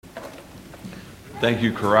Thank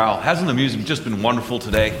you, Corral. Hasn't the music just been wonderful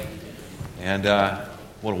today? And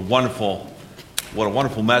what a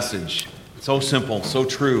wonderful message. So simple, so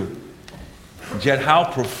true. Yet how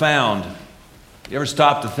profound. You ever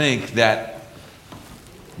stop to think that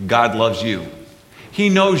God loves you? He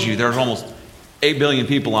knows you. There's almost 8 billion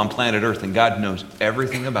people on planet Earth, and God knows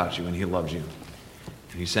everything about you, and He loves you.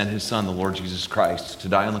 And He sent His Son, the Lord Jesus Christ, to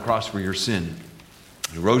die on the cross for your sin.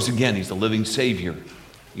 He rose again. He's the living Savior.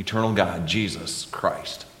 Eternal God, Jesus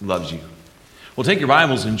Christ, loves you. Well, take your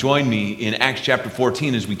Bibles and join me in Acts chapter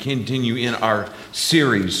 14 as we continue in our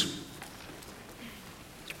series.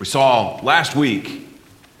 We saw last week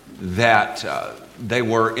that they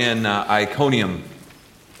were in Iconium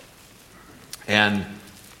and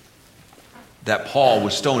that Paul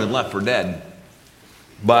was stoned and left for dead.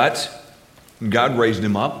 But God raised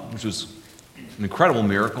him up, which was an incredible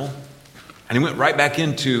miracle. And he went right back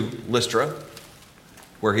into Lystra,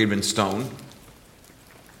 where he had been stoned.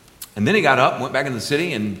 And then he got up, went back into the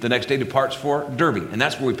city, and the next day departs for Derbe. And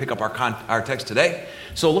that's where we pick up our text today.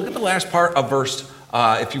 So look at the last part of verse,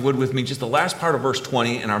 if you would with me, just the last part of verse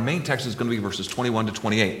 20, and our main text is going to be verses 21 to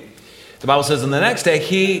 28. The Bible says, and the next day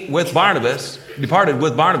he departed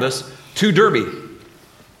with Barnabas to Derbe.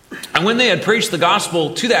 And when they had preached the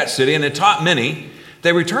gospel to that city and had taught many,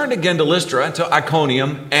 they returned again to Lystra, to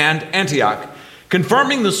Iconium, and Antioch,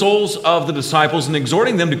 confirming the souls of the disciples and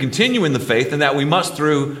exhorting them to continue in the faith, and that we must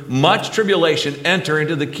through much tribulation enter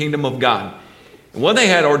into the kingdom of God. And when they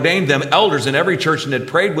had ordained them elders in every church and had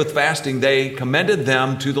prayed with fasting, they commended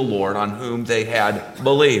them to the Lord on whom they had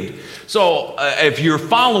believed. So if you're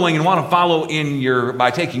following and want to follow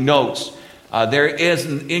by taking notes, there is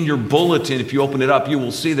in your bulletin, if you open it up, you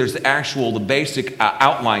will see there's the basic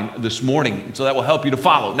outline this morning. So that will help you to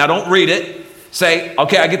follow. Now don't read it. Say,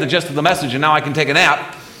 okay, I get the gist of the message and now I can take a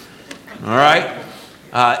nap. All right?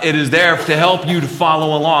 It is there to help you to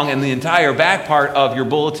follow along, and the entire back part of your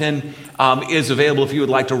bulletin is available if you would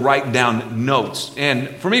like to write down notes. And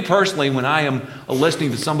for me personally, when I am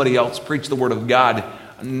listening to somebody else preach the Word of God,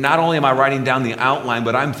 not only am I writing down the outline,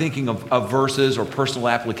 but I'm thinking of verses or personal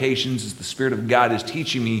applications as the Spirit of God is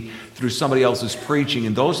teaching me through somebody else's preaching.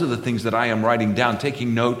 And those are the things that I am writing down,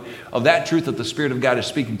 taking note of that truth that the Spirit of God is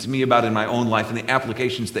speaking to me about in my own life and the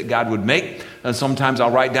applications that God would make. And sometimes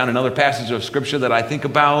I'll write down another passage of Scripture that I think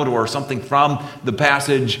about, or something from the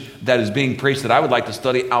passage that is being preached that I would like to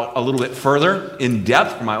study out a little bit further in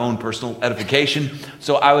depth for my own personal edification.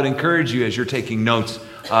 So I would encourage you, as you're taking notes,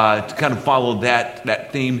 to kind of follow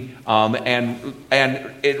that theme, and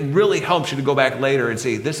it really helps you to go back later and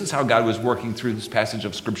say, this is how God was working through this passage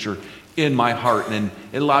of Scripture in my heart. And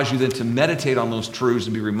it allows you then to meditate on those truths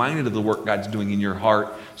and be reminded of the work God's doing in your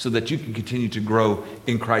heart so that you can continue to grow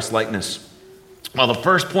in Christ's likeness. Well, the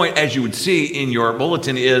first point, as you would see in your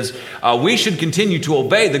bulletin, is we should continue to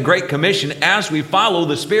obey the Great Commission as we follow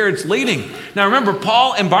the Spirit's leading. Now, remember,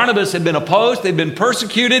 Paul and Barnabas had been opposed. They'd been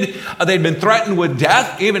persecuted. They'd been threatened with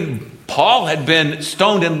death. Even Paul had been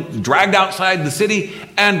stoned and dragged outside the city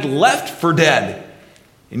and left for dead.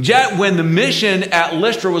 And yet, when the mission at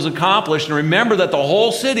Lystra was accomplished, and remember that the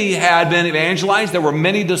whole city had been evangelized, there were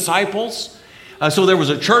many disciples. So there was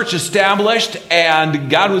a church established, and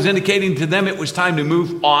God was indicating to them it was time to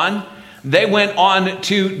move on. They went on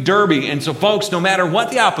to Derbe. And so, folks, no matter what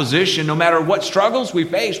the opposition, no matter what struggles we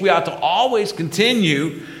face, we ought to always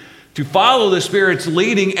continue to follow the Spirit's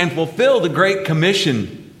leading and fulfill the Great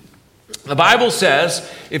Commission. The Bible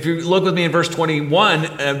says, if you look with me in verse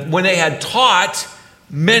 21, when they had taught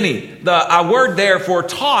many, the word there for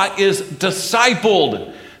taught is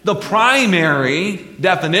discipled. The primary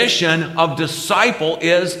definition of disciple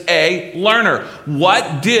is a learner.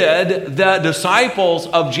 What did the disciples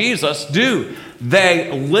of Jesus do?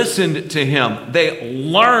 They listened to Him. They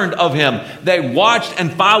learned of Him. They watched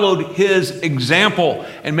and followed His example.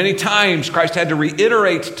 And many times Christ had to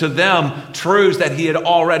reiterate to them truths that He had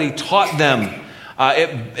already taught them.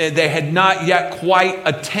 They had not yet quite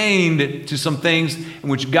attained to some things in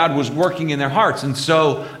which God was working in their hearts. And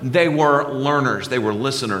so they were learners. They were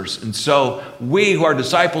listeners. And so we who are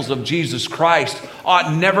disciples of Jesus Christ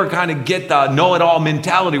ought never kind of get the know-it-all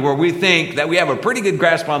mentality where we think that we have a pretty good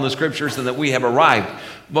grasp on the Scriptures and that we have arrived.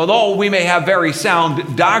 Although we may have very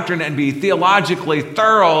sound doctrine and be theologically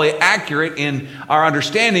thoroughly accurate in our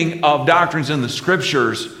understanding of doctrines in the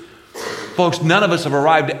Scriptures, folks, none of us have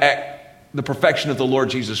arrived at the perfection of the Lord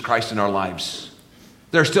Jesus Christ in our lives.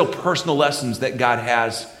 There are still personal lessons that God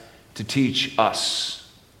has to teach us.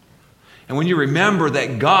 And when you remember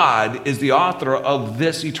that God is the author of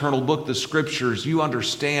this eternal book, the Scriptures, you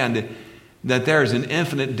understand that there is an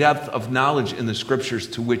infinite depth of knowledge in the Scriptures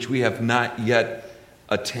to which we have not yet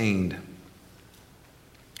attained.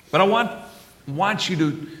 But I want you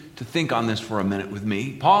to think on this for a minute with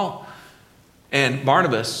me. Paul and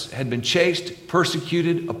Barnabas had been chased,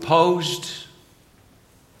 persecuted, opposed.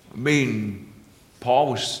 I mean,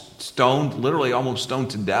 Paul was stoned, literally almost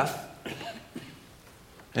stoned to death.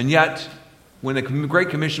 And yet, when the Great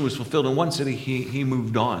Commission was fulfilled in one city, he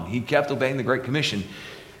moved on. He kept obeying the Great Commission.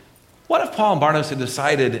 What if Paul and Barnabas had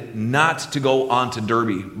decided not to go on to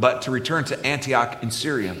Derbe, but to return to Antioch in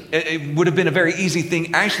Syria? It would have been a very easy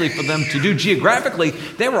thing actually for them to do. Geographically,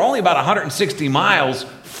 they were only about 160 miles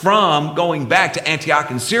from going back to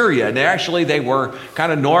Antioch in Syria. And they were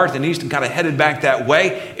kind of north and east and kind of headed back that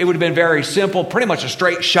way. It would have been very simple, pretty much a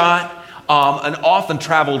straight shot, an often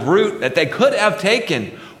traveled route that they could have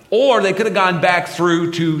taken. Or they could have gone back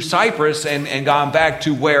through to Cyprus and gone back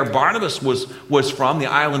to where Barnabas was from, the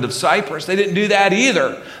island of Cyprus. They didn't do that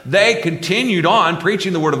either. They continued on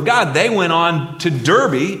preaching the word of God. They went on to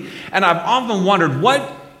Derbe. And I've often wondered,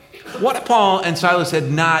 what if Paul and Silas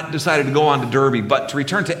had not decided to go on to Derbe, but to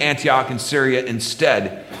return to Antioch in Syria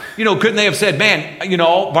instead? Couldn't they have said,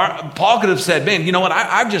 Paul could have said, man, you know what?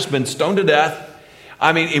 I've just been stoned to death.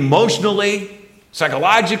 I mean, emotionally,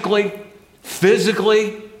 psychologically,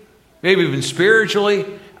 physically, maybe even spiritually,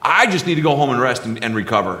 I just need to go home and rest and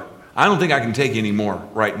recover. I don't think I can take any more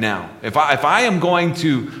right now. If I am going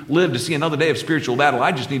to live to see another day of spiritual battle,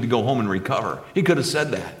 I just need to go home and recover. He could have said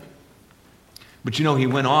that. But he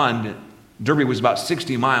went on. Derbe was about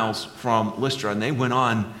 60 miles from Lystra, and they went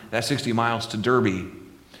on that 60 miles to Derbe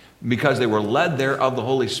because they were led there of the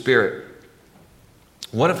Holy Spirit.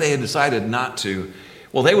 What if they had decided not to?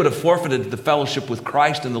 Well, they would have forfeited the fellowship with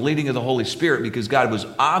Christ and the leading of the Holy Spirit because God was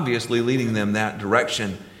obviously leading them that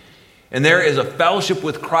direction. And there is a fellowship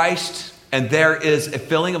with Christ, and there is a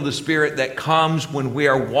filling of the Spirit that comes when we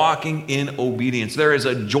are walking in obedience. There is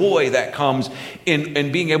a joy that comes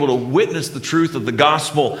in being able to witness the truth of the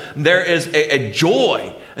gospel. There is a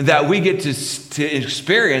joy that we get to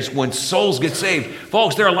experience when souls get saved.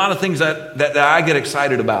 Folks, there are a lot of things that I get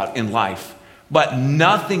excited about in life. But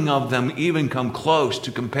nothing of them even come close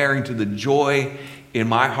to comparing to the joy in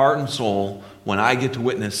my heart and soul when I get to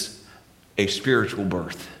witness a spiritual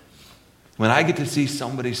birth. When I get to see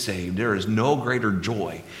somebody saved, there is no greater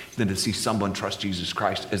joy than to see someone trust Jesus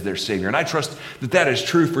Christ as their Savior. And I trust that is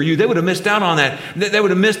true for you. They would have missed out on that. They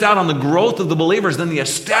would have missed out on the growth of the believers than the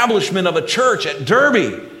establishment of a church at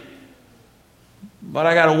Derbe. But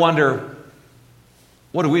I got to wonder,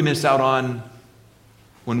 what do we miss out on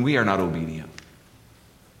when we are not obedient?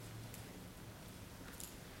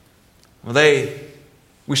 Well,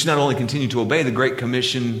 we should not only continue to obey the Great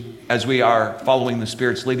Commission as we are following the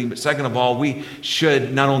Spirit's leading, but second of all, we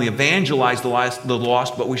should not only evangelize the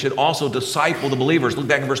lost, but we should also disciple the believers. Look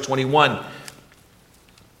back in verse 21.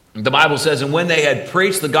 The Bible says, and when they had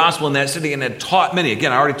preached the gospel in that city and had taught many,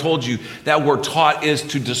 again, I already told you that word taught is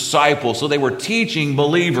to disciple. So they were teaching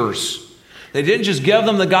believers. They didn't just give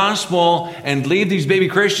them the gospel and leave these baby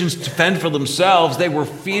Christians to fend for themselves. They were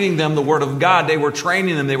feeding them the word of God. They were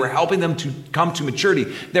training them. They were helping them to come to maturity.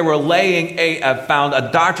 They were laying a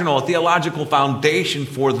doctrinal, a theological foundation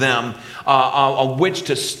for them on which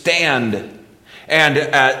to stand.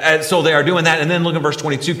 And so they are doing that. And then look at verse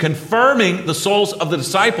 22, confirming the souls of the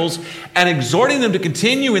disciples and exhorting them to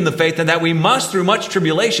continue in the faith, and that we must through much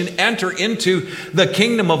tribulation enter into the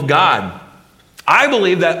kingdom of God. I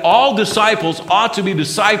believe that all disciples ought to be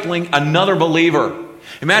discipling another believer.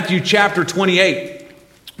 In Matthew chapter 28,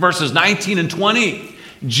 verses 19 and 20,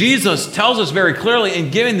 Jesus tells us very clearly in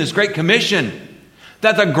giving this Great Commission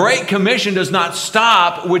that the Great Commission does not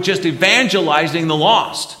stop with just evangelizing the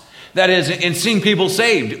lost. That is, in seeing people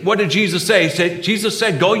saved. What did Jesus say? Jesus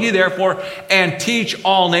said, go ye therefore and teach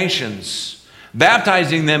all nations,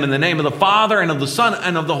 baptizing them in the name of the Father and of the Son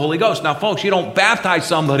and of the Holy Ghost. Now, folks, you don't baptize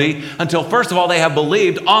somebody until, first of all, they have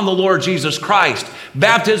believed on the Lord Jesus Christ.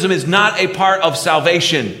 Baptism is not a part of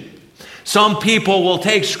salvation. Some people will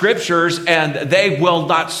take scriptures and they will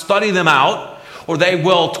not study them out, or they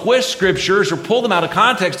will twist scriptures or pull them out of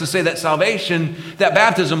context to say that that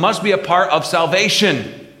baptism must be a part of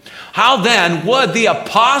salvation. How then would the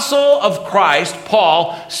apostle of Christ,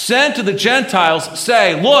 Paul, sent to the Gentiles,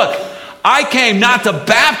 say, look, I came not to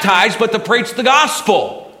baptize, but to preach the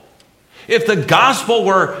gospel? If the gospel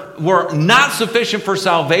were not sufficient for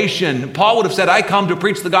salvation, Paul would have said, I come to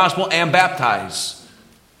preach the gospel and baptize.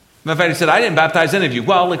 Matter of fact, he said, I didn't baptize any of you.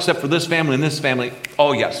 Well, except for this family and this family.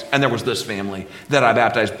 Oh, yes, and there was this family that I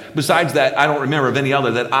baptized. Besides that, I don't remember of any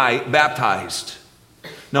other that I baptized.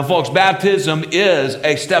 Now, folks, baptism is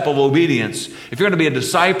a step of obedience. If you're going to be a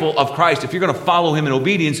disciple of Christ, if you're going to follow him in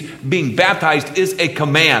obedience, being baptized is a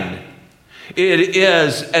command. It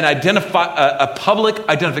is a public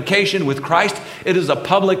identification with Christ. It is a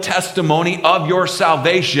public testimony of your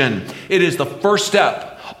salvation. It is the first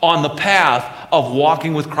step on the path of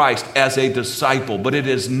walking with Christ as a disciple, but it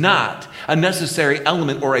is not a necessary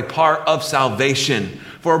element or a part of salvation.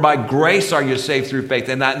 For by grace are you saved through faith,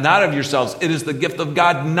 and not of yourselves. It is the gift of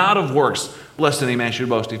God, not of works, lest any man should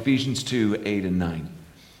boast. Ephesians 2, 8 and 9.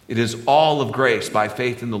 It is all of grace by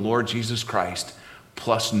faith in the Lord Jesus Christ,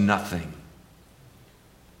 plus nothing.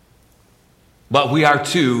 But we are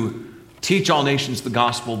to teach all nations the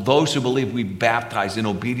gospel. Those who believe, we baptize in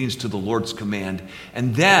obedience to the Lord's command.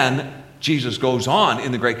 And then Jesus goes on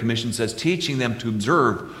in the Great Commission, says, teaching them to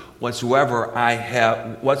observe whatsoever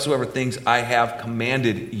things I have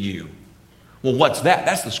commanded you. Well, what's that?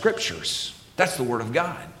 That's the scriptures. That's the word of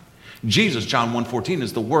God. Jesus, John 1:14,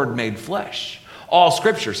 is the word made flesh. All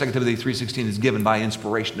scripture, 2 Timothy 3:16, is given by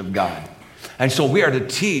inspiration of God. And so we are to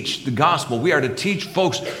teach the gospel. We are to teach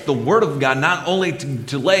folks the word of God, not only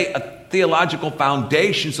to lay a theological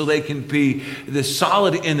foundation so they can be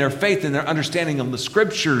solid in their faith and their understanding of the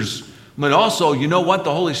scriptures, but also, you know what?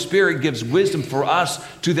 The Holy Spirit gives wisdom for us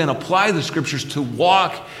to then apply the scriptures to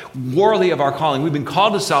walk worthy of our calling. We've been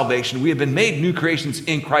called to salvation. We have been made new creations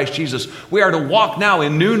in Christ Jesus. We are to walk now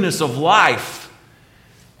in newness of life.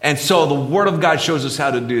 And so the word of God shows us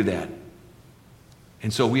how to do that.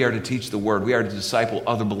 And so we are to teach the word. We are to disciple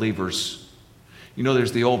other believers. You know,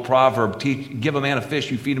 there's the old proverb, give a man a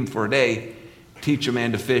fish, you feed him for a day. Teach a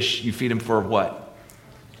man to fish, you feed him for what?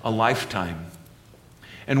 A lifetime.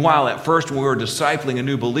 And while at first when we were discipling a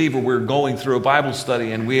new believer, we were going through a Bible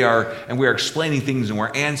study and we are explaining things and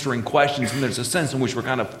we're answering questions, and there's a sense in which we're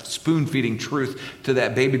kind of spoon-feeding truth to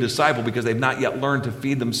that baby disciple because they've not yet learned to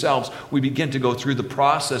feed themselves. We begin to go through the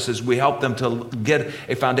processes. We help them to get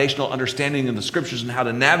a foundational understanding of the scriptures and how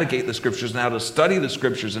to navigate the scriptures and how to study the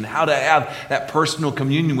scriptures and how to have that personal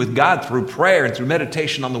communion with God through prayer and through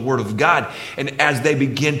meditation on the word of God. And as they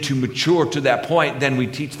begin to mature to that point, then we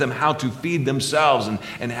teach them how to feed themselves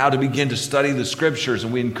and how to begin to study the scriptures.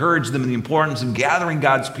 And we encourage them in the importance of gathering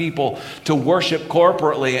God's people to worship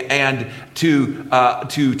corporately and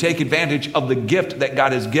to take advantage of the gift that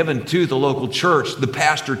God has given to the local church, the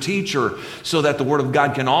pastor teacher, so that the word of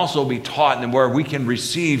God can also be taught and where we can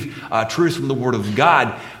receive truth from the word of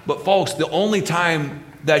God. But folks, the only time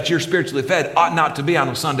that you're spiritually fed ought not to be on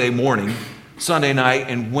a Sunday morning, Sunday night,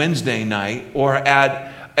 and Wednesday night, or at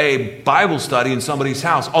a Bible study in somebody's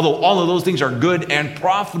house, although all of those things are good and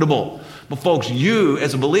profitable. But folks, you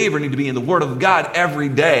as a believer need to be in the Word of God every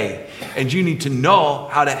day, and you need to know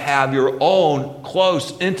how to have your own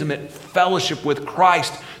close, intimate fellowship with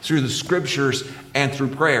Christ through the Scriptures and through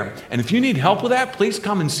prayer. And if you need help with that, please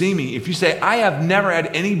come and see me. If you say, I have never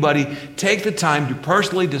had anybody take the time to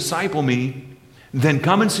personally disciple me, then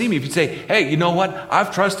come and see me. If you say, hey, you know what?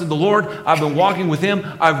 I've trusted the Lord. I've been walking with Him.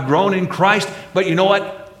 I've grown in Christ. But you know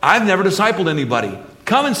what? I've never discipled anybody.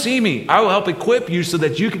 Come and see me. I will help equip you so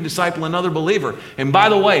that you can disciple another believer. And by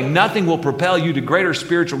the way, nothing will propel you to greater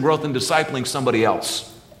spiritual growth than discipling somebody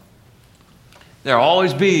else. There'll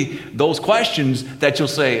always be those questions that you'll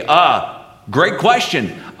say, great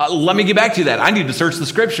question. Let me get back to that. I need to search the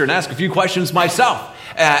scripture and ask a few questions myself.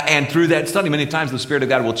 And through that study, many times the Spirit of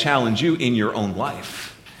God will challenge you in your own life.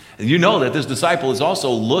 You know that this disciple is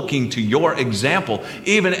also looking to your example,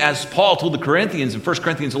 even as Paul told the Corinthians in 1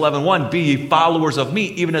 Corinthians 11:1, be ye followers of me,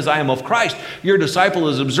 even as I am of Christ. Your disciple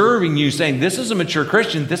is observing you, saying, this is a mature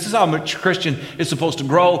Christian. This is how a mature Christian is supposed to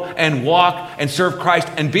grow and walk and serve Christ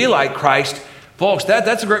and be like Christ. Folks,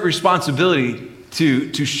 that's a great responsibility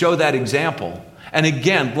to show that example. And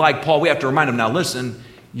again, like Paul, we have to remind him, now listen,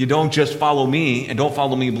 you don't just follow me and don't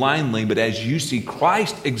follow me blindly, but as you see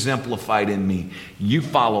Christ exemplified in me, you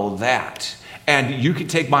follow that. And you can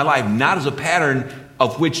take my life not as a pattern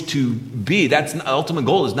of which to be. That's the ultimate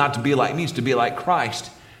goal, is not to be like me, it's to be like Christ.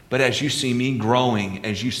 But as you see me growing,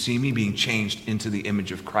 as you see me being changed into the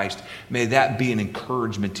image of Christ, may that be an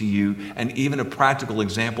encouragement to you and even a practical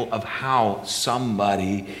example of how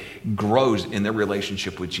somebody grows in their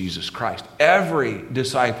relationship with Jesus Christ. Every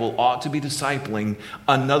disciple ought to be discipling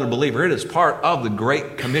another believer. It is part of the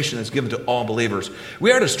Great Commission that's given to all believers.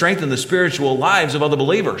 We are to strengthen the spiritual lives of other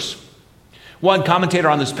believers. One commentator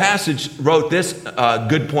on this passage wrote this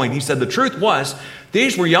good point. He said, the truth was,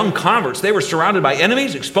 these were young converts. They were surrounded by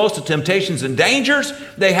enemies, exposed to temptations and dangers.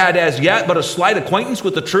 They had as yet but a slight acquaintance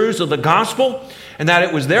with the truths of the gospel, and that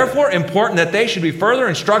it was therefore important that they should be further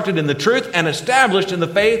instructed in the truth and established in the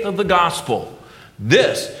faith of the gospel.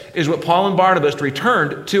 This is what Paul and Barnabas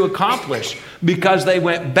returned to accomplish, because they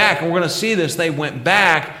went back, and we're going to see this, they went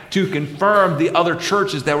back to confirm the other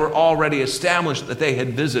churches that were already established that they had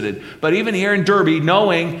visited. But even here in Derbe,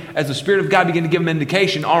 knowing as the Spirit of God began to give them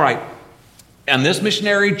indication, all right, on this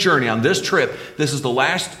missionary journey, on this trip, this is the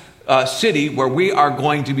last city where we are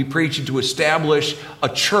going to be preaching to establish a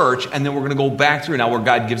church, and then we're going to go back through. Now, where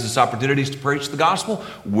God gives us opportunities to preach the gospel,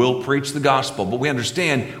 we'll preach the gospel. But we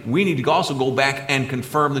understand we need to also go back and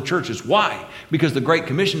confirm the churches. Why? Because the Great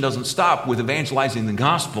Commission doesn't stop with evangelizing the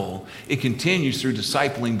gospel. It continues through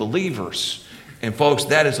discipling believers. And folks,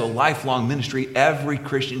 that is a lifelong ministry every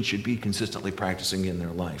Christian should be consistently practicing in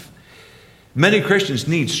their life. Many Christians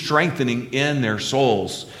need strengthening in their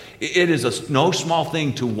souls. It is no small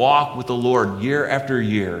thing to walk with the Lord year after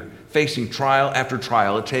year, facing trial after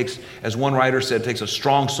trial. It takes, as one writer said, it takes a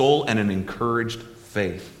strong soul and an encouraged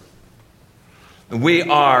faith. We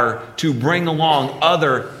are to bring along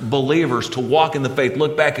other believers to walk in the faith.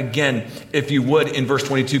 Look back again, if you would, in verse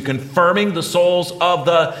 22, confirming the souls of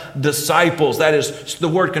the disciples. That is, the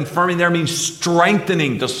word confirming there means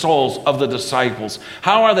strengthening the souls of the disciples.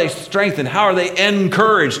 How are they strengthened? How are they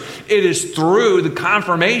encouraged? It is through the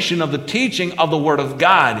confirmation of the teaching of the Word of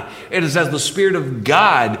God. It is as the Spirit of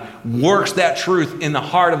God works that truth in the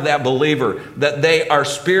heart of that believer that they are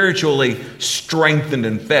spiritually strengthened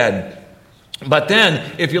and fed. But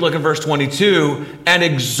then, if you look at verse 22, and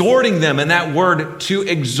exhorting them, and that word to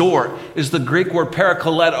exhort is the Greek word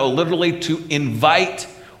parakleto, literally to invite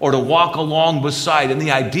or to walk along beside. And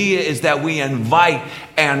the idea is that we invite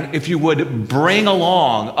and, if you would, bring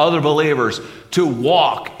along other believers to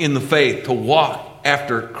walk in the faith, to walk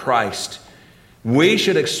after Christ. We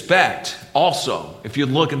should expect also, if you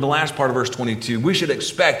look at the last part of verse 22, we should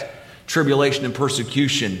expect tribulation and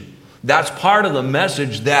persecution. That's part of the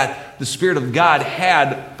message that the Spirit of God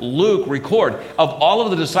had Luke record. Of all of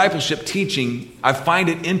the discipleship teaching, I find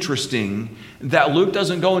it interesting that Luke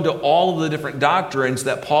doesn't go into all of the different doctrines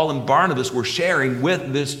that Paul and Barnabas were sharing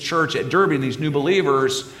with this church at Derbe and these new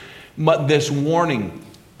believers, but this warning.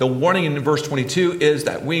 The warning in verse 22 is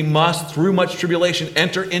that we must, through much tribulation,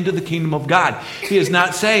 enter into the kingdom of God. He is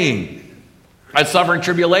not saying that suffering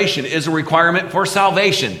tribulation is a requirement for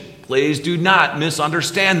salvation. Please do not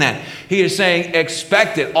misunderstand that. He is saying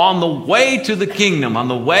expect it on the way to the kingdom, on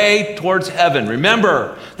the way towards heaven.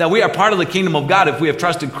 Remember that we are part of the kingdom of God if we have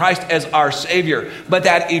trusted Christ as our Savior. But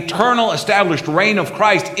that eternal established reign of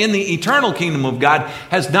Christ in the eternal kingdom of God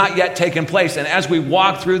has not yet taken place. And as we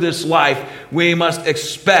walk through this life, we must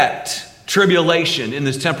expect tribulation in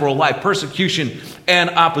this temporal life, persecution and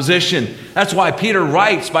opposition. That's why Peter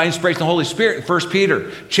writes by inspiration of the Holy Spirit in 1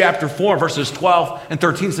 Peter chapter 4, verses 12 and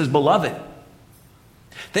 13 says, Beloved,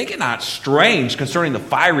 think it not strange concerning the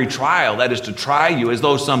fiery trial that is to try you, as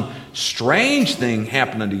though some strange thing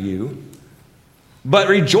happened unto you. But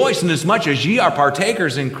rejoice inasmuch as ye are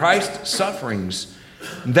partakers in Christ's sufferings,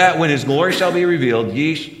 that when his glory shall be revealed,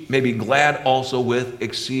 ye may be glad also with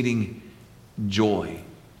exceeding joy.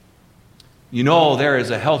 You know, there is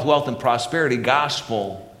a health, wealth, and prosperity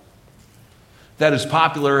gospel that is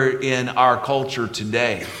popular in our culture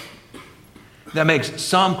today that makes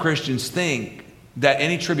some Christians think that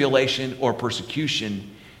any tribulation or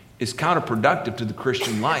persecution is counterproductive to the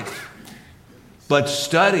Christian life. But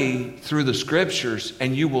study through the scriptures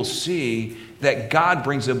and you will see that God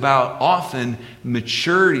brings about often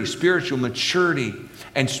maturity, spiritual maturity,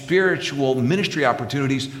 and spiritual ministry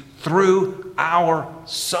opportunities through our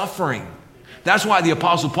suffering. That's why the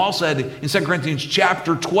Apostle Paul said in 2 Corinthians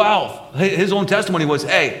chapter 12, his own testimony was,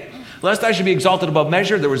 hey, lest I should be exalted above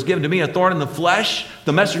measure, there was given to me a thorn in the flesh,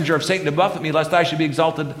 the messenger of Satan to buffet me, lest I should be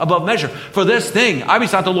exalted above measure. For this thing I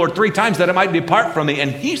besought the Lord 3 times that it might depart from me.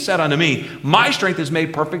 And he said unto me, my strength is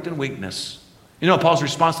made perfect in weakness. You know what Paul's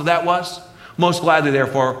response to that was? Most gladly,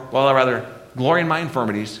 therefore, while I rather glory in my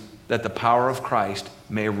infirmities, that the power of Christ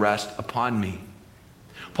may rest upon me.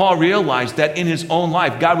 Paul realized that in his own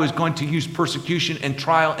life, God was going to use persecution and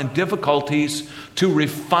trial and difficulties to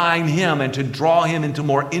refine him and to draw him into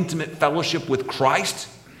more intimate fellowship with Christ.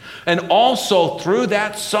 And also through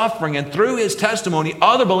that suffering and through his testimony,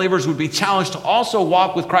 other believers would be challenged to also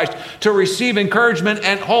walk with Christ, to receive encouragement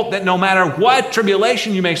and hope that no matter what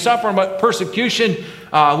tribulation you may suffer, what persecution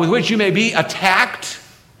with which you may be attacked,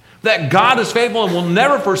 that God is faithful and will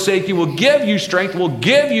never forsake you, will give you strength, will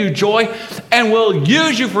give you joy, and will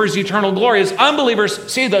use you for his eternal glory. As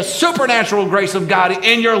unbelievers see the supernatural grace of God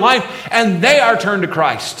in your life, and they are turned to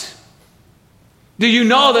Christ. Do you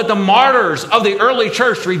know that the martyrs of the early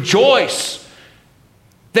church rejoice?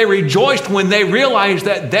 They rejoiced when they realized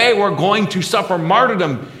that they were going to suffer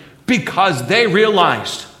martyrdom because they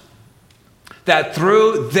realized that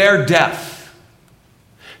through their death,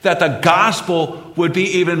 that the gospel would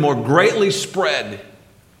be even more greatly spread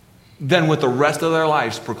than with the rest of their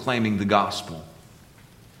lives proclaiming the gospel.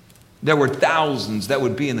 There were thousands that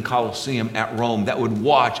would be in the Colosseum at Rome that would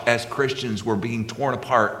watch as Christians were being torn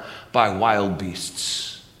apart by wild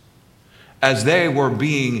beasts, as they were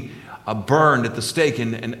being burned at the stake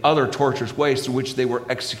and other torturous ways through which they were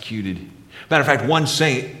executed. Matter of fact, one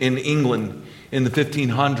saint in England in the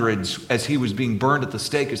 1500s, as he was being burned at the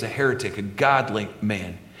stake as a heretic, a godly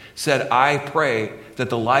man, said, "I pray that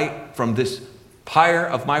the light from this pyre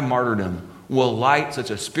of my martyrdom will light such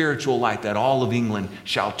a spiritual light that all of England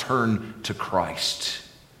shall turn to Christ."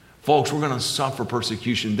 Folks, we're going to suffer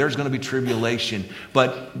persecution. There's going to be tribulation.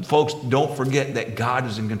 But folks, don't forget that God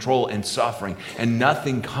is in control and suffering. And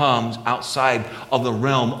nothing comes outside of the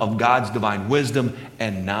realm of God's divine wisdom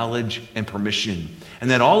and knowledge and permission.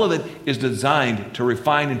 And that all of it is designed to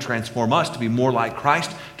refine and transform us to be more like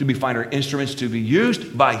Christ, to be finer instruments to be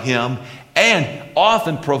used by Him, and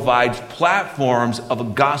often provides platforms of a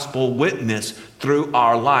gospel witness through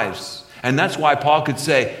our lives. And that's why Paul could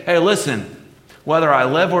say, hey, listen, whether I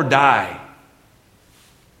live or die,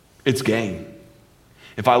 it's gain.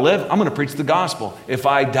 If I live, I'm going to preach the gospel. If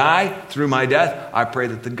I die through my death, I pray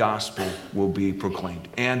that the gospel will be proclaimed.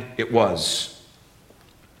 And it was.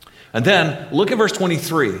 And then look at verse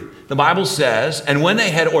 23. The Bible says, "And when they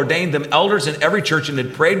had ordained them elders in every church and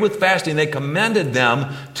had prayed with fasting, they commended them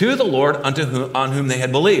to the Lord on whom they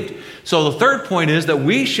had believed." So the third point is that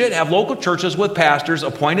we should have local churches with pastors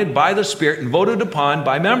appointed by the Spirit and voted upon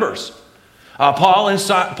by members. Paul and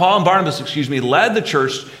Barnabas, led the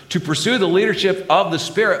church to pursue the leadership of the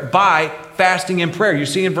Spirit by fasting and prayer. You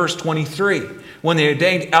see in verse 23, when they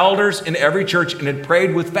ordained elders in every church and had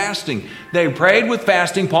prayed with fasting. They prayed with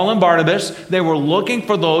fasting, Paul and Barnabas. They were looking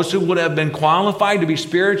for those who would have been qualified to be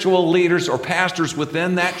spiritual leaders or pastors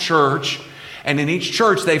within that church. And in each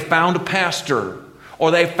church, they found a pastor,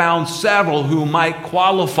 or they found several who might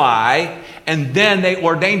qualify, and then they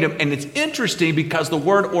ordained them. And it's interesting because the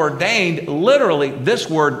word ordained, literally, this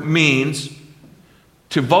word means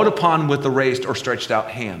to vote upon with the raised or stretched out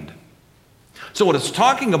hand. So what it's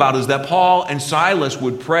talking about is that Paul and Silas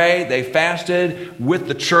would pray. They fasted with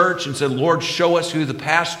the church and said, Lord, show us who the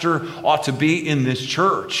pastor ought to be in this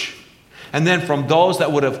church. And then from those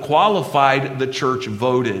that would have qualified, the church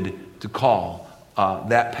voted to call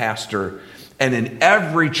that pastor. And in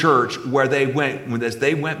every church where they went, as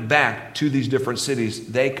they went back to these different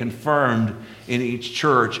cities, they confirmed in each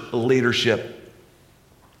church leadership.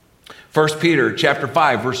 1 Peter chapter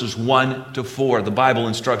 5, verses 1 to 4, the Bible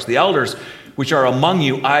instructs, "The elders which are among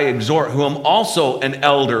you I exhort, who am also an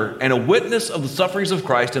elder and a witness of the sufferings of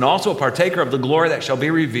Christ, and also a partaker of the glory that shall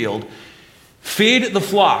be revealed. Feed the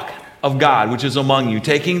flock of God which is among you,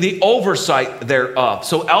 taking the oversight thereof."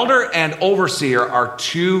 So elder and overseer are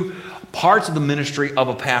two parts of the ministry of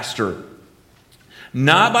a pastor.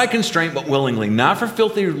 "Not by constraint, but willingly, not for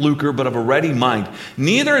filthy lucre, but of a ready mind.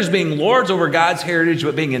 Neither as being lords over God's heritage,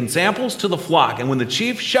 but being examples to the flock. And when the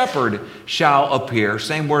chief shepherd shall appear,"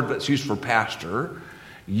 same word that's used for pastor,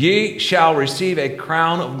 "ye shall receive a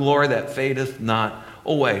crown of glory that fadeth not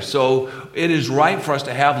away." So it is right for us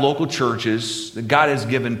to have local churches that God has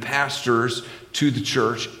given pastors to the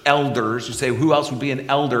church, elders. You say, who else would be an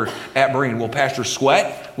elder at Berean? Well, Pastor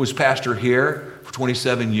Sweat was pastor here for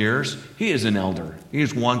 27 years. He is an elder. He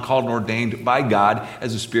is one called and ordained by God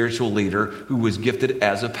as a spiritual leader who was gifted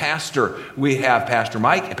as a pastor. We have Pastor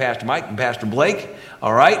Mike and Pastor Blake,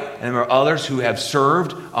 all right? And there are others who have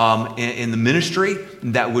served in the ministry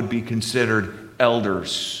that would be considered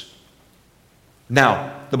elders.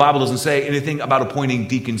 Now, the Bible doesn't say anything about appointing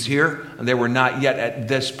deacons here. They were not yet at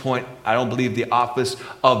this point. I don't believe the office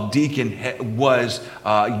of deacon was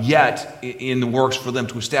yet in the works for them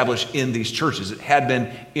to establish in these churches. It had been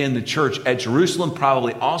in the church at Jerusalem,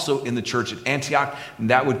 probably also in the church at Antioch, and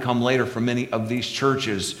that would come later for many of these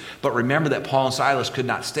churches. But remember that Paul and Silas could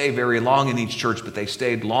not stay very long in each church, but they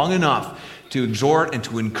stayed long enough to exhort and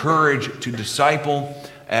to encourage, to disciple,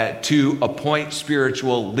 to appoint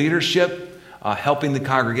spiritual leadership, helping the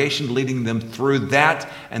congregation, leading them through that,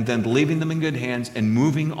 and then leaving them in good hands and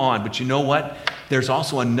moving on. But you know what? There's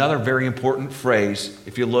also another very important phrase.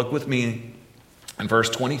 If you look with me in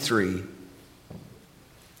verse 23,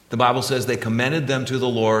 the Bible says they commended them to the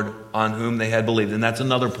Lord on whom they had believed. And that's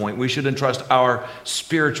another point. We should entrust our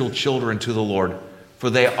spiritual children to the Lord,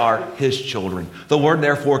 for they are His children. The word,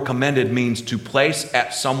 therefore, commended means to place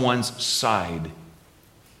at someone's side.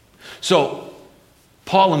 So,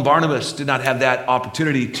 Paul and Barnabas did not have that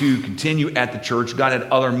opportunity to continue at the church. God had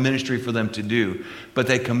other ministry for them to do, but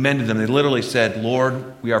they commended them. They literally said,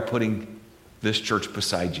 Lord, we are putting this church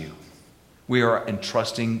beside you. We are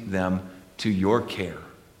entrusting them to your care.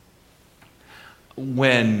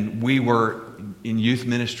 When we were in youth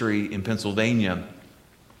ministry in Pennsylvania,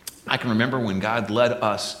 I can remember when God led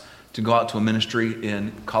us to go out to a ministry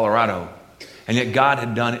in Colorado. And yet God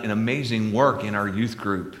had done an amazing work in our youth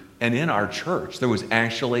group and in our church. There was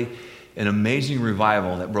actually an amazing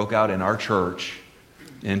revival that broke out in our church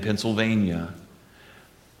in Pennsylvania.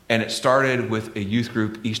 And it started with a youth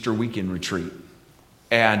group Easter weekend retreat.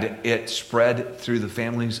 And it spread through the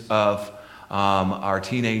families of our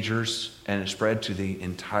teenagers, and it spread to the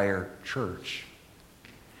entire church.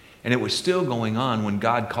 And it was still going on when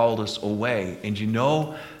God called us away. And you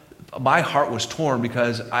know, my heart was torn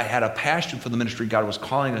because I had a passion for the ministry God was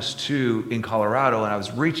calling us to in Colorado, and I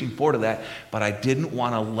was reaching forward to that, but I didn't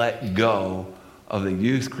want to let go of the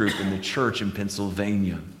youth group in the church in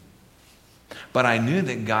Pennsylvania. But I knew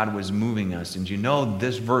that God was moving us, and you know,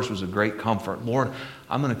 this verse was a great comfort. Lord,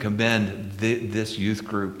 I'm going to commend this youth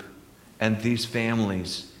group and these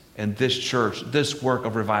families and this church, this work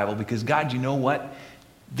of revival, because God, you know what?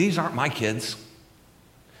 These aren't my kids.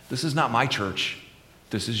 This is not my church.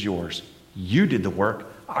 This is yours. You did the work.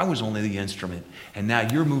 I was only the instrument. And now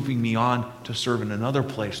you're moving me on to serve in another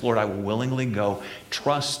place. Lord, I will willingly go,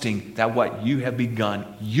 trusting that what you have begun,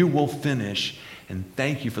 you will finish. And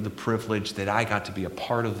thank you for the privilege that I got to be a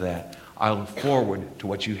part of that. I look forward to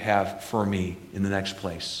what you have for me in the next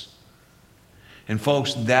place. And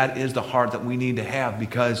folks, that is the heart that we need to have,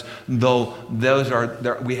 because though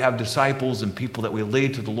we have disciples and people that we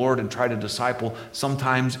lead to the Lord and try to disciple,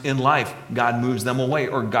 sometimes in life God moves them away,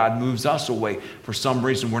 or God moves us away. For some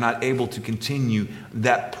reason, we're not able to continue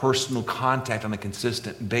that personal contact on a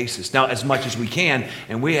consistent basis. Now, as much as we can,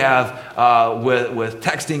 and we have with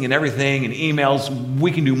texting and everything and emails,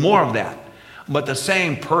 we can do more of that. But the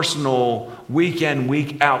same personal week in,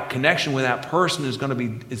 week out connection with that person is going to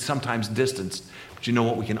be sometimes distanced. But you know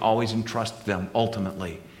what? We can always entrust them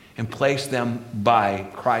ultimately and place them by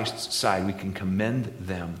Christ's side. We can commend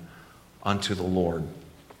them unto the Lord.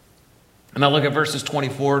 And now look at verses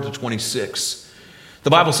 24 to 26. The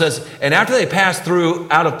Bible says, and after they passed through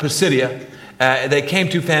out of Pisidia, they came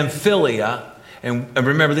to Pamphylia. And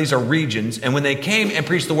remember, these are regions. And when they came and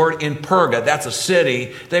preached the word in Perga, that's a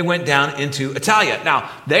city, they went down into Italia.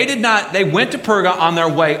 Now, they went to Perga on their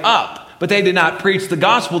way up, but they did not preach the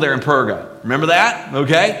gospel there in Perga. Remember that?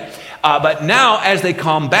 Okay. But now, as they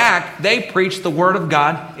come back, they preach the word of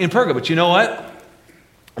God in Perga. But you know what?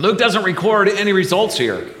 Luke doesn't record any results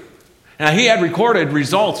here. Now, he had recorded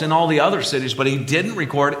results in all the other cities, but he didn't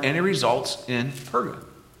record any results in Perga.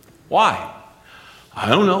 Why? I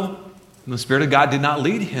don't know. The Spirit of God did not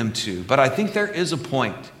lead him to. But I think there is a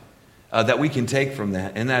point that we can take from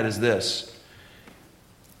that, and that is this.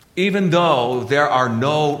 Even though there are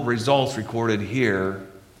no results recorded here,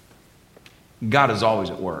 God is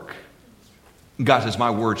always at work. God says,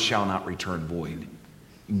 my word shall not return void.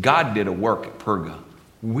 God did a work at Perga.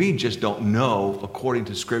 We just don't know, according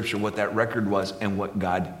to Scripture, what that record was and what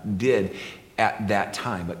God did at that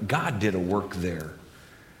time. But God did a work there.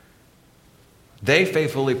 They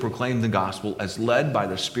faithfully proclaimed the gospel as led by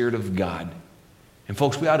the Spirit of God. And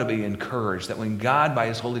folks, we ought to be encouraged that when God, by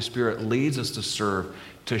His Holy Spirit, leads us to serve,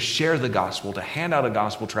 to share the gospel, to hand out a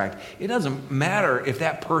gospel tract, it doesn't matter if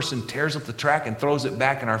that person tears up the tract and throws it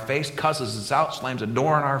back in our face, cusses us out, slams a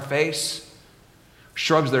door in our face,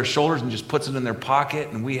 shrugs their shoulders and just puts it in their pocket,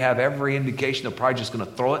 and we have every indication they're probably just going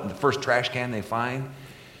to throw it in the first trash can they find.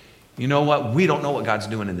 You know what? We don't know what God's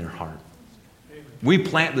doing in their heart. We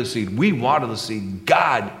plant the seed. We water the seed.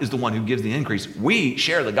 God is the one who gives the increase. We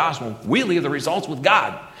share the gospel. We leave the results with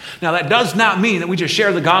God. Now, that does not mean that we just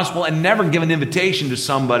share the gospel and never give an invitation to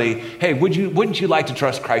somebody. Hey, wouldn't you like to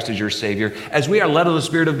trust Christ as your Savior? As we are led of the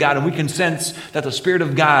Spirit of God, and we can sense that the Spirit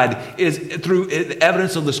of God is, through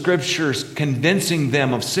evidence of the Scriptures, convincing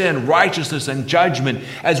them of sin, righteousness, and judgment,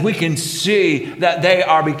 as we can see that they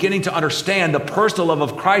are beginning to understand the personal love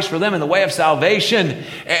of Christ for them in the way of salvation,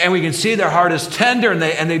 and we can see their heart is tender, and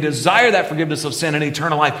they desire that forgiveness of sin and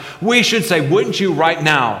eternal life. We should say, wouldn't you right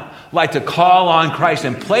now like to call on Christ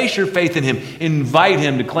and place your faith in Him, invite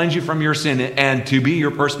Him to cleanse you from your sin and to be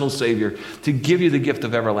your personal Savior, to give you the gift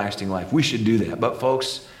of everlasting life? We should do that. But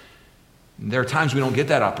folks, there are times we don't get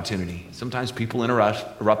that opportunity. Sometimes people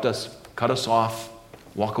interrupt us, cut us off,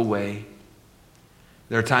 walk away.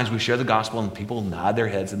 There are times we share the gospel and people nod their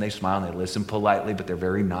heads and they smile and they listen politely, but they're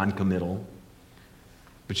very non-committal.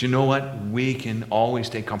 But you know what? We can always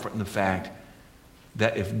take comfort in the fact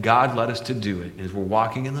that if God led us to do it, as we're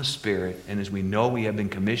walking in the Spirit, and as we know we have been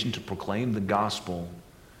commissioned to proclaim the gospel,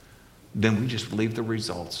 then we just leave the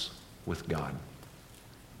results with God.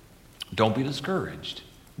 Don't be discouraged.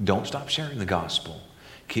 Don't stop sharing the gospel.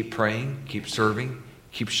 Keep praying, keep serving,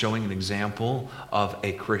 keep showing an example of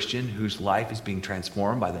a Christian whose life is being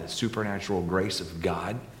transformed by the supernatural grace of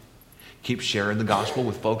God. Keep sharing the gospel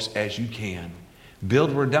with folks as you can.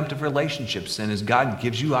 Build redemptive relationships, and as God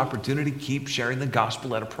gives you opportunity, keep sharing the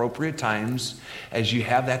gospel at appropriate times as you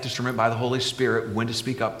have that discernment by the Holy Spirit when to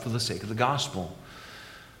speak up for the sake of the gospel.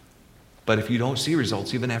 But if you don't see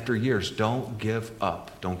results even after years, don't give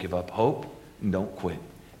up. Don't give up hope, and don't quit.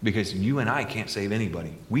 Because you and I can't save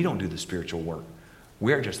anybody. We don't do the spiritual work.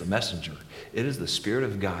 We are just the messenger. It is the Spirit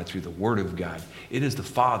of God through the Word of God. It is the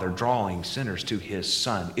Father drawing sinners to His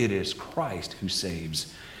Son. It is Christ who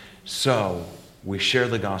saves. So we share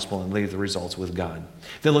the gospel and leave the results with God.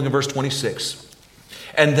 Then look at verse 26.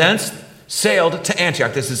 And thence sailed to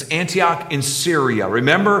Antioch. This is Antioch in Syria.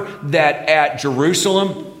 Remember that at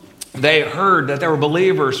Jerusalem, they heard that there were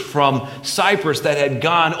believers from Cyprus that had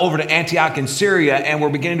gone over to Antioch in Syria and were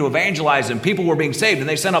beginning to evangelize, and people were being saved, and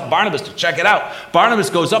they sent up Barnabas to check it out. Barnabas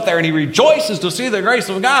goes up there and he rejoices to see the grace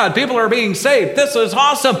of God. People are being saved. This is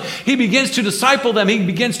awesome. He begins to disciple them. He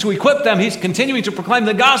begins to equip them. He's continuing to proclaim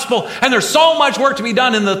the gospel, and there's so much work to be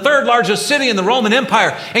done in the third largest city in the Roman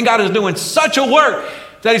Empire, and God is doing such a work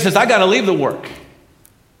that he says, I got to leave the work,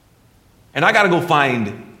 and I got to go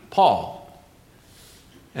find Paul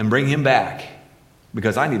and bring him back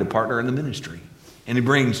because I need a partner in the ministry. And he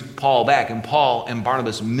brings Paul back, and Paul and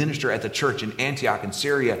Barnabas minister at the church in Antioch in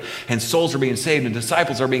Syria, and souls are being saved, and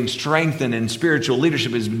disciples are being strengthened, and spiritual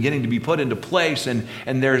leadership is beginning to be put into place, and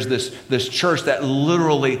there's this church that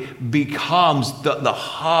literally becomes the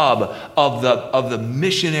hub of the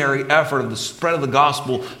missionary effort of the spread of the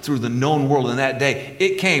gospel through the known world in that day.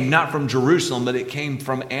 It came not from Jerusalem, but it came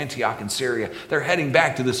from Antioch in Syria. They're heading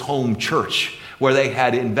back to this home church where they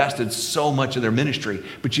had invested so much of their ministry.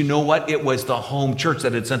 But you know what? It was the home church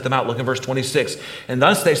that had sent them out. Look at verse 26. And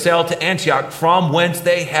thus they sailed to Antioch, from whence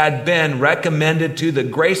they had been recommended to the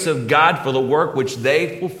grace of God for the work which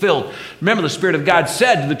they fulfilled. Remember, the Spirit of God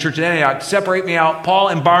said to the church at Antioch, separate me out Paul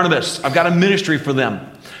and Barnabas. I've got a ministry for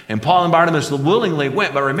them. And Paul and Barnabas willingly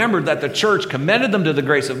went, but remembered that the church commended them to the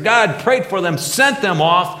grace of God, prayed for them, sent them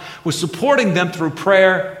off, was supporting them through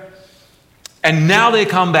prayer. And now they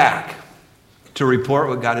come back to report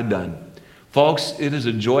what God had done. Folks, it is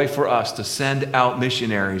a joy for us to send out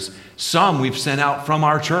missionaries. Some we've sent out from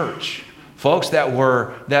our church. Folks that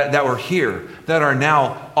were here, that are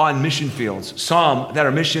now on mission fields. Some that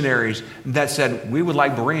are missionaries that said, we would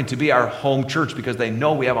like Berean to be our home church because they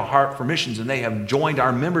know we have a heart for missions, and they have joined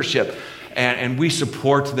our membership. And we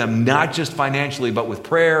support them not just financially, but with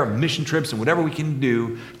prayer, mission trips, and whatever we can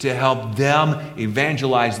do to help them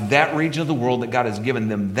evangelize that region of the world that God has given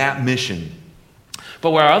them that mission.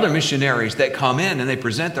 But there are other missionaries that come in and they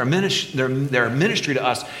present their ministry to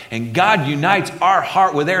us, and God unites our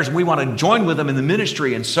heart with theirs, and we want to join with them in the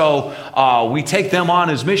ministry. And so we take them on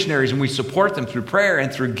as missionaries, and we support them through prayer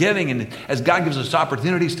and through giving. And as God gives us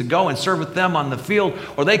opportunities to go and serve with them on the field,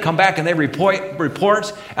 or they come back and they report,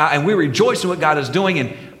 and we rejoice in what God is doing.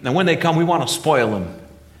 And when they come, we want to spoil them.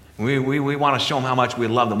 We want to show them how much we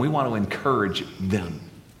love them. We want to encourage them.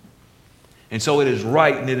 And so it is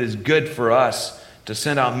right and it is good for us to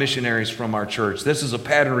send out missionaries from our church. This is a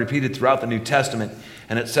pattern repeated throughout the New Testament,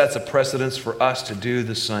 and it sets a precedence for us to do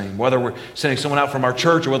the same. Whether we're sending someone out from our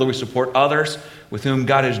church or whether we support others with whom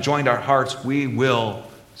God has joined our hearts, we will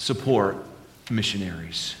support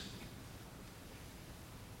missionaries.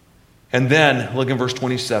 And then, look in verse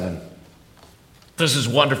 27. This is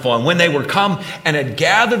wonderful. And when they were come and had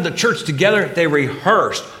gathered the church together, they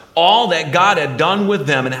rehearsed all that God had done with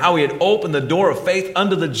them and how he had opened the door of faith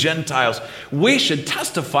unto the Gentiles. We should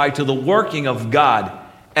testify to the working of God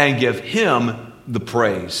and give him the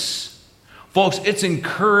praise. Folks, it's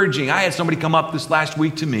encouraging. I had somebody come up this last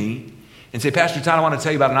week to me and say, Pastor Todd, I want to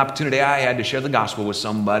tell you about an opportunity I had to share the gospel with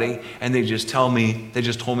somebody. And they just told me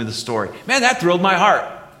the story. Man, that thrilled my heart.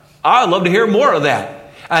 I'd love to hear more of that.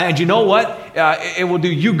 And you know what? It will do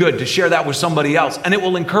you good to share that with somebody else. And it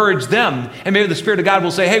will encourage them. And maybe the Spirit of God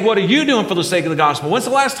will say, hey, what are you doing for the sake of the gospel? When's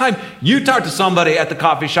the last time you talked to somebody at the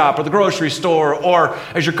coffee shop or the grocery store, or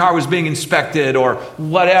as your car was being inspected, or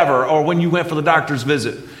whatever, or when you went for the doctor's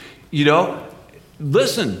visit? You know,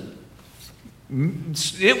 listen,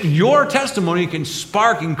 your testimony can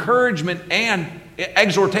spark encouragement and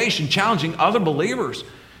exhortation, challenging other believers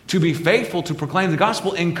to be faithful to proclaim the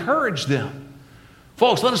gospel. Encourage them.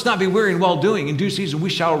 Folks, let us not be weary in well-doing. In due season we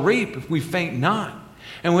shall reap if we faint not.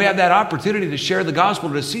 And we have that opportunity to share the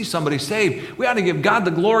gospel, to see somebody saved. We ought to give God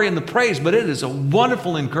the glory and the praise, but it is a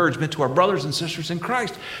wonderful encouragement to our brothers and sisters in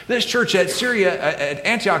Christ. This church at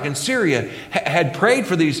Antioch in Syria, had prayed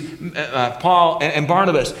for these Paul and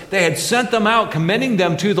Barnabas. They had sent them out, commending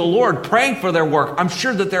them to the Lord, praying for their work. I'm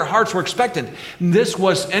sure that their hearts were expectant. This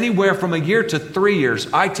was anywhere from a year to 3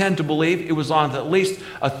 years. I tend to believe it was on at least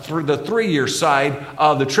the 3-year side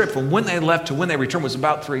of the trip. From when they left to when they returned was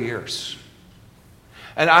about 3 years.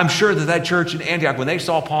 And I'm sure that church in Antioch, when they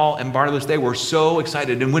saw Paul and Barnabas, they were so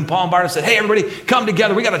excited. And when Paul and Barnabas said, hey, everybody, come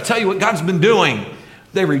together. We got to tell you what God's been doing.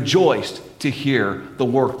 They rejoiced to hear the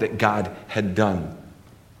work that God had done.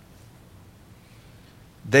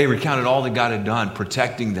 They recounted all that God had done,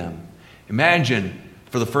 protecting them. Imagine,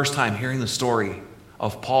 for the first time, hearing the story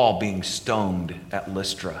of Paul being stoned at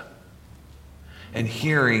Lystra, and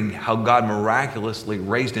hearing how God miraculously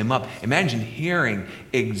raised him up. Imagine hearing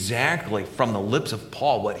exactly from the lips of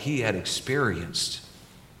Paul what he had experienced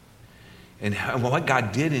and what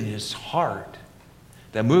God did in his heart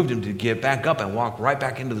that moved him to get back up and walk right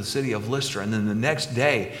back into the city of Lystra. And then the next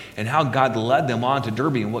day, and how God led them on to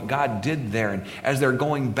Derbe and what God did there. And as they're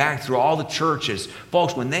going back through all the churches,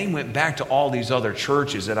 folks, when they went back to all these other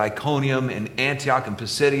churches at Iconium and Antioch and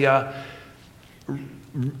Pisidia,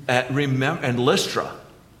 and Lystra,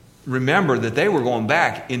 remember that they were going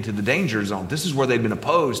back into the danger zone. This is where they'd been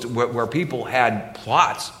opposed, where people had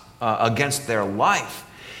plots against their life.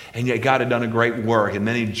 And yet God had done a great work, and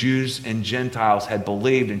many Jews and Gentiles had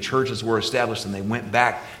believed, and churches were established, and they went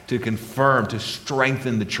back to confirm, to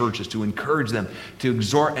strengthen the churches, to encourage them, to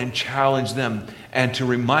exhort and challenge them, and to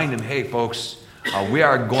remind them, hey folks, we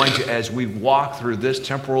are going to, as we walk through this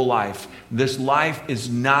temporal life, this life is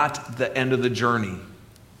not the end of the journey.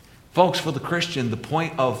 Folks, for the Christian, the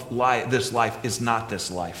point of this life is not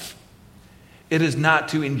this life. It is not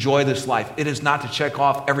to enjoy this life. It is not to check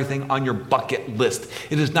off everything on your bucket list.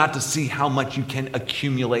 It is not to see how much you can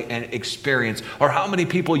accumulate and experience, or how many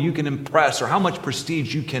people you can impress, or how much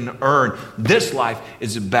prestige you can earn. This life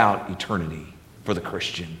is about eternity for the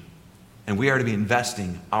Christian. And we are to be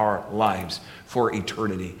investing our lives for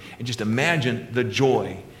eternity. And just imagine the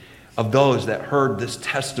joy of those that heard this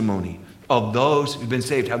testimony, of those who've been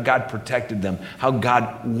saved, how God protected them, how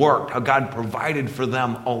God worked, how God provided for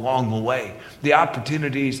them along the way. The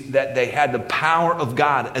opportunities that they had, the power of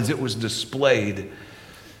God as it was displayed.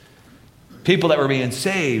 People that were being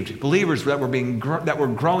saved, believers that were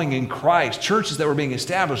growing in Christ, churches that were being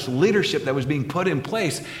established, leadership that was being put in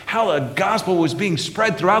place, how the gospel was being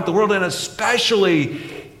spread throughout the world, and especially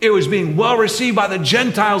it was being well received by the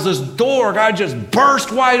Gentiles. This door, God just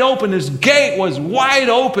burst wide open. This gate was wide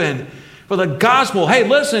open for the gospel. Hey,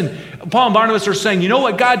 listen, Paul and Barnabas are saying, you know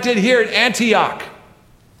what God did here at Antioch?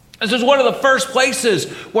 This is one of the first places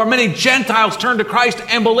where many Gentiles turned to Christ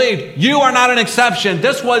and believed. You are not an exception.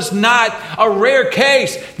 This was not a rare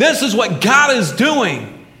case. This is what God is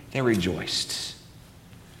doing. They rejoiced.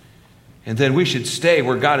 And then we should stay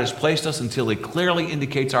where God has placed us until He clearly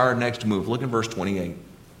indicates our next move. Look at verse 28.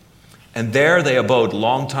 And there they abode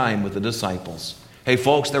long time with the disciples. Hey,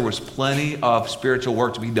 folks, there was plenty of spiritual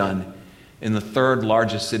work to be done in the third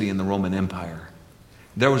largest city in the Roman Empire.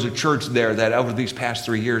 There was a church there that over these past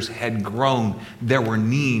 3 years had grown. There were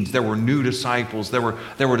needs. There were new disciples. There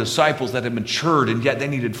were disciples that had matured, and yet they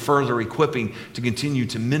needed further equipping to continue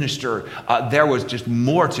to minister. There was just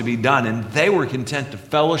more to be done, and they were content to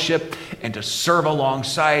fellowship and to serve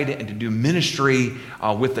alongside and to do ministry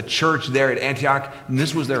with the church there at Antioch. And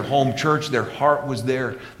this was their home church. Their heart was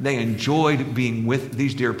there. They enjoyed being with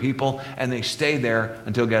these dear people, and they stayed there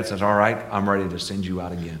until God says, all right, I'm ready to send you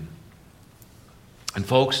out again. And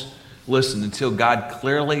folks, listen, until God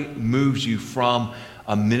clearly moves you from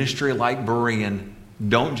a ministry like Berean,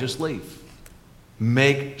 don't just leave.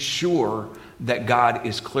 Make sure that God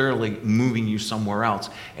is clearly moving you somewhere else.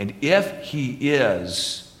 And if He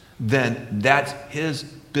is, then that's His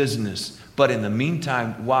business. But in the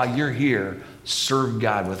meantime, while you're here, serve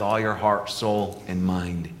God with all your heart, soul, and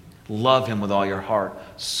mind. Love Him with all your heart,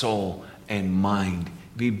 soul, and mind.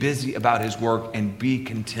 Be busy about His work and be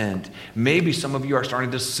content. Maybe some of you are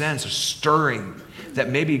starting to sense a stirring that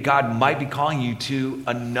maybe God might be calling you to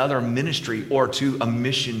another ministry or to a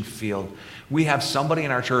mission field. We have somebody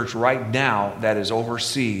in our church right now that is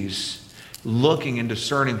overseas looking and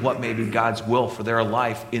discerning what may be God's will for their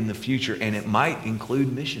life in the future, and it might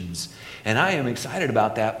include missions. And I am excited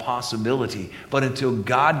about that possibility. But until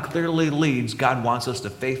God clearly leads, God wants us to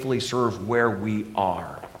faithfully serve where we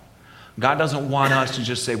are. God doesn't want us to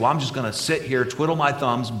just say, well, I'm just going to sit here, twiddle my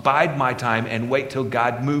thumbs, bide my time, and wait till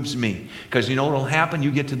God moves me. Because you know what will happen?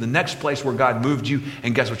 You get to the next place where God moved you,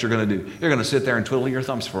 and guess what you're going to do? You're going to sit there and twiddle your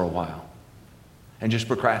thumbs for a while and just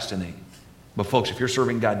procrastinate. But folks, if you're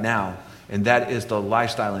serving God now, and that is the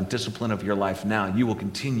lifestyle and discipline of your life now, you will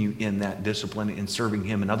continue in that discipline in serving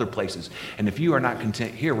Him in other places. And if you are not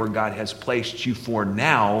content here where God has placed you for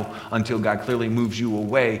now, until God clearly moves you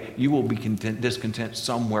away, you will be discontent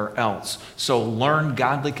somewhere else. So learn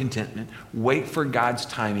godly contentment, wait for God's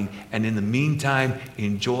timing, and in the meantime,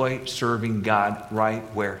 enjoy serving God right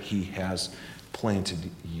where He has planted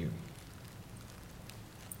you.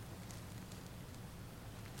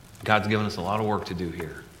 God's given us a lot of work to do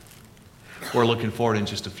here. We're looking forward in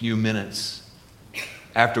just a few minutes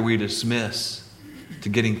after we dismiss to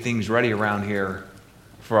getting things ready around here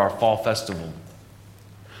for our fall festival.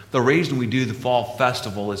 The reason we do the fall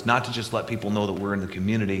festival is not to just let people know that we're in the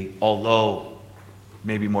community, although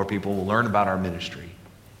maybe more people will learn about our ministry.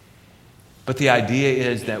 But the idea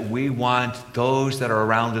is that we want those that are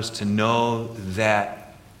around us to know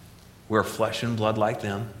that we're flesh and blood like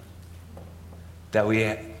them, that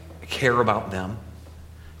we care about them.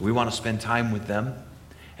 We want to spend time with them.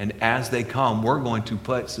 And as they come, we're going to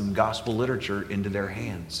put some gospel literature into their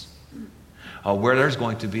hands. Where there's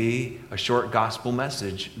going to be a short gospel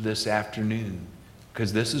message this afternoon.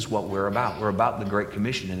 Because this is what we're about. We're about the Great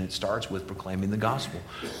Commission, and it starts with proclaiming the gospel.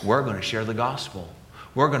 We're going to share the gospel.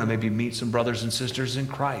 We're going to maybe meet some brothers and sisters in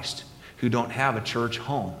Christ who don't have a church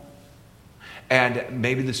home. And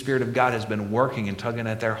maybe the Spirit of God has been working and tugging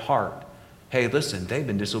at their heart. Hey, listen, they've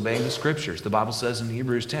been disobeying the Scriptures. The Bible says in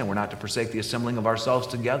Hebrews 10, we're not to forsake the assembling of ourselves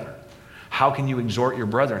together. How can you exhort your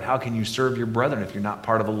brethren? How can you serve your brethren if you're not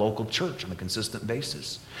part of a local church on a consistent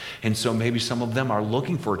basis? And so maybe some of them are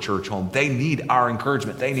looking for a church home. They need our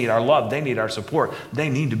encouragement. They need our love. They need our support. They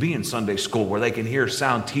need to be in Sunday school where they can hear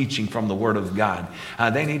sound teaching from the Word of God.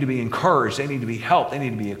 They need to be encouraged. They need to be helped. They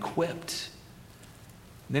need to be equipped.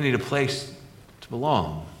 They need a place to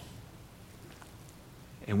belong.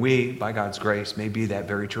 And we, by God's grace, may be that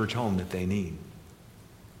very church home that they need.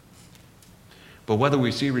 But whether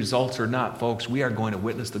we see results or not, folks, we are going to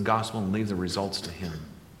witness the gospel and leave the results to Him.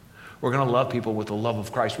 We're going to love people with the love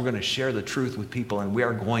of Christ. We're going to share the truth with people, and we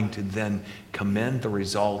are going to then commend the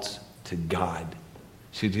results to God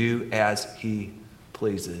to do as He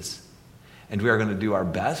pleases. And we are going to do our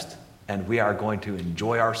best, and we are going to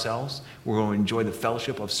enjoy ourselves. We're going to enjoy the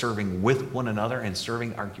fellowship of serving with one another and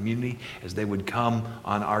serving our community as they would come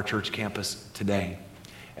on our church campus today.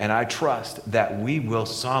 And I trust that we will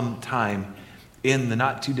sometime in the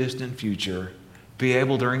not too distant future be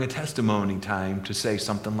able during a testimony time to say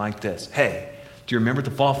something like this. Hey, do you remember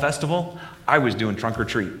the fall festival? I was doing trunk or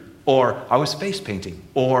treat. Or I was face painting,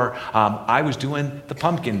 or I was doing the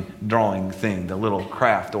pumpkin drawing thing, the little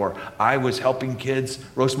craft, or I was helping kids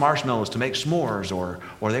roast marshmallows to make s'mores, or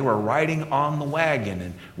they were riding on the wagon,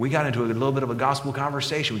 and we got into a little bit of a gospel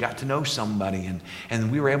conversation. We got to know somebody,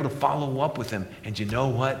 and we were able to follow up with them. And you know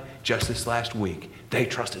what? Just this last week, they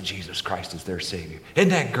trusted Jesus Christ as their Savior. Isn't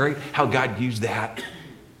that great how God used that?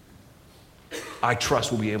 I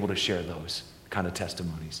trust we'll be able to share those kind of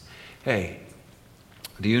testimonies. Hey,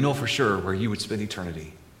 do you know for sure where you would spend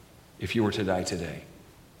eternity if you were to die today?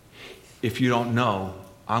 If you don't know,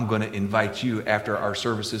 I'm going to invite you after our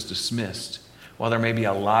service is dismissed. While there may be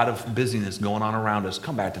a lot of busyness going on around us,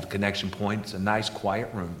 come back to the connection point. It's a nice,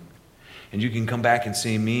 quiet room. And you can come back and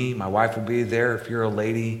see me. My wife will be there. If you're a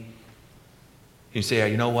lady, you say,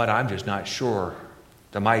 you know what, I'm just not sure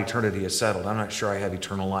that my eternity is settled. I'm not sure I have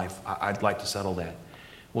eternal life. I'd like to settle that.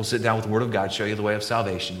 We'll sit down with the Word of God, show you the way of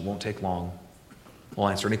salvation. It won't take long. We'll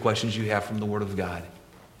answer any questions you have from the Word of God.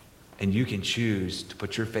 And you can choose to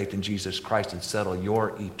put your faith in Jesus Christ and settle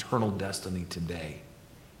your eternal destiny today.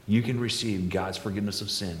 You can receive God's forgiveness of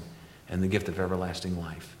sin and the gift of everlasting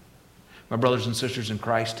life. My brothers and sisters in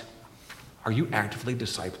Christ, are you actively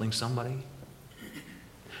discipling somebody?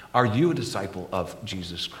 Are you a disciple of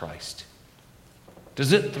Jesus Christ?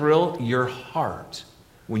 Does it thrill your heart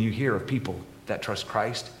when you hear of people that trust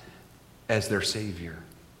Christ as their Savior?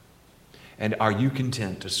 And are you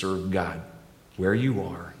content to serve God where you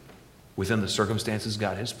are, within the circumstances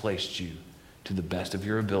God has placed you, to the best of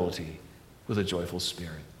your ability, with a joyful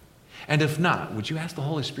spirit? And if not, would you ask the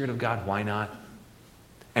Holy Spirit of God, why not?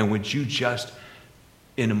 And would you just,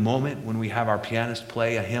 in a moment when we have our pianist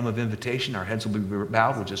play a hymn of invitation, our heads will be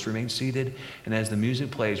bowed, we'll just remain seated. And as the music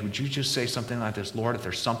plays, would you just say something like this: Lord, if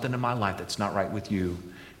there's something in my life that's not right with you,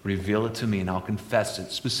 reveal it to me and I'll confess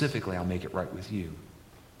it. Specifically, I'll make it right with you.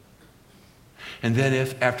 And then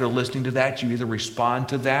if after listening to that, you either respond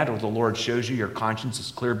to that or the Lord shows you your conscience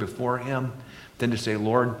is clear before him, then to say,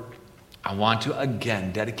 Lord, I want to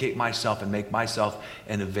again dedicate myself and make myself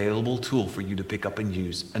an available tool for you to pick up and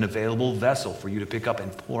use, an available vessel for you to pick up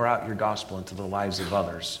and pour out your gospel into the lives of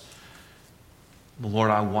others.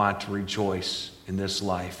 Lord, I want to rejoice in this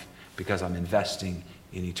life because I'm investing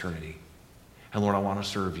in eternity. And Lord, I want to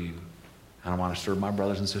serve you. And I want to serve my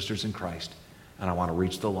brothers and sisters in Christ. And I want to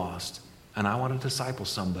reach the lost. And I want to disciple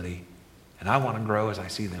somebody. And I want to grow as I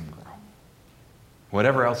see them grow.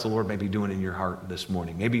 Whatever else the Lord may be doing in your heart this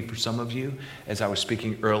morning. Maybe for some of you, as I was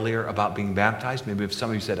speaking earlier about being baptized, maybe if some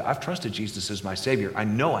of you said, I've trusted Jesus as my Savior. I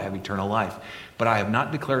know I have eternal life, but I have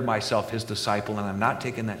not declared myself his disciple, and I've not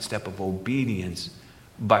taken that step of obedience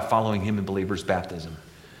by following him in believer's baptism.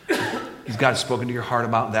 If God has spoken to your heart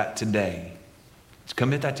about that today,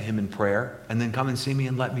 commit that to him in prayer, and then come and see me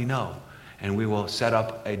and let me know. And we will set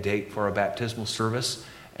up a date for a baptismal service,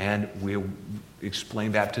 and we'll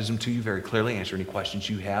explain baptism to you very clearly, answer any questions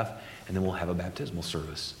you have, and then we'll have a baptismal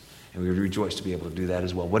service. And we would rejoice to be able to do that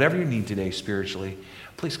as well. Whatever you need today spiritually,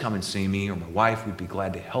 please come and see me or my wife. We'd be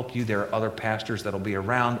glad to help you. There are other pastors that'll be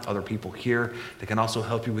around, other people here that can also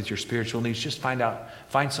help you with your spiritual needs. Just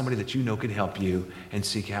find somebody that you know can help you and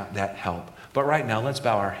seek out that help. But right now, let's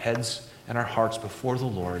bow our heads and our hearts before the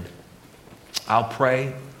Lord. I'll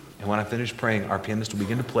pray, and when I finish praying, our pianist will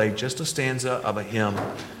begin to play just a stanza of a hymn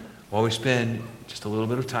while we spend just a little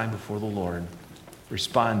bit of time before the Lord,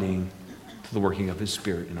 responding to the working of his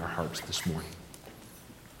Spirit in our hearts this morning.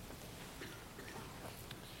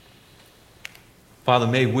 Father,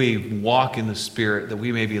 may we walk in the Spirit, that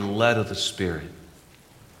we may be led of the Spirit.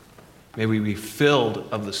 May we be filled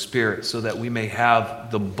of the Spirit so that we may have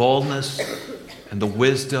the boldness and the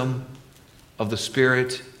wisdom of the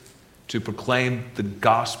Spirit to proclaim the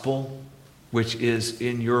gospel which is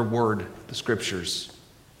in your word, the Scriptures.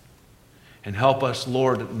 And help us,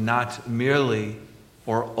 Lord, not merely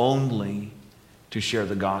or only to share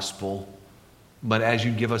the gospel, but as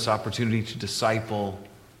you give us opportunity to disciple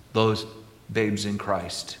those babes in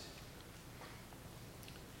Christ.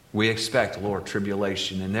 We expect, Lord,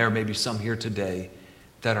 tribulation, and there may be some here today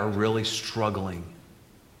that are really struggling.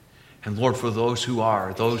 And Lord, for those who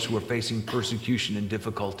are facing persecution and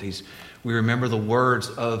difficulties, we remember the words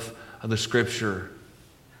of the Scripture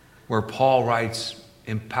where Paul writes,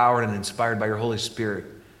 empowered and inspired by your Holy Spirit,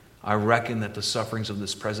 I reckon that the sufferings of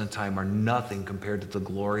this present time are nothing compared to the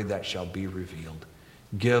glory that shall be revealed.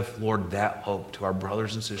 Give, Lord, that hope to our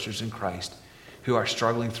brothers and sisters in Christ who are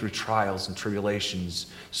struggling through trials and tribulations,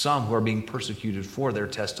 some who are being persecuted for their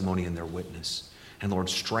testimony and their witness. And Lord,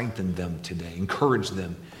 strengthen them today, encourage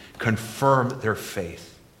them, confirm their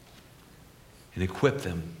faith, and equip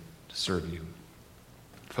them to serve you.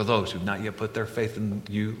 For those who have not yet put their faith in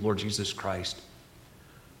you, Lord Jesus Christ,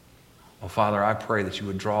 oh, Father, I pray that you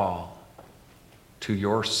would draw to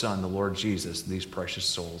your Son, the Lord Jesus, these precious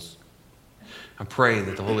souls. I pray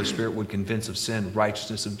that the Holy Spirit would convince of sin,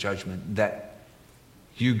 righteousness, of judgment, that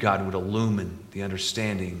you, God, would illumine the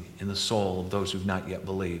understanding in the soul of those who've not yet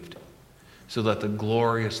believed, so that the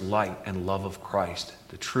glorious light and love of Christ,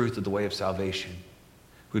 the truth of the way of salvation,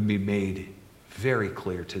 would be made very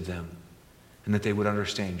clear to them, and that they would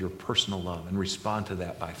understand your personal love and respond to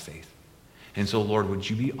that by faith. And so, Lord, would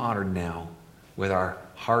you be honored now with our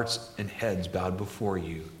hearts and heads bowed before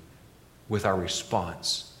you, with our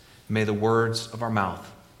response. May the words of our mouth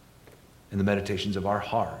and the meditations of our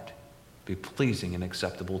heart be pleasing and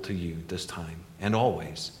acceptable to you this time and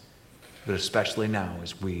always, but especially now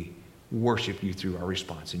as we worship you through our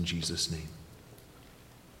response in Jesus' name.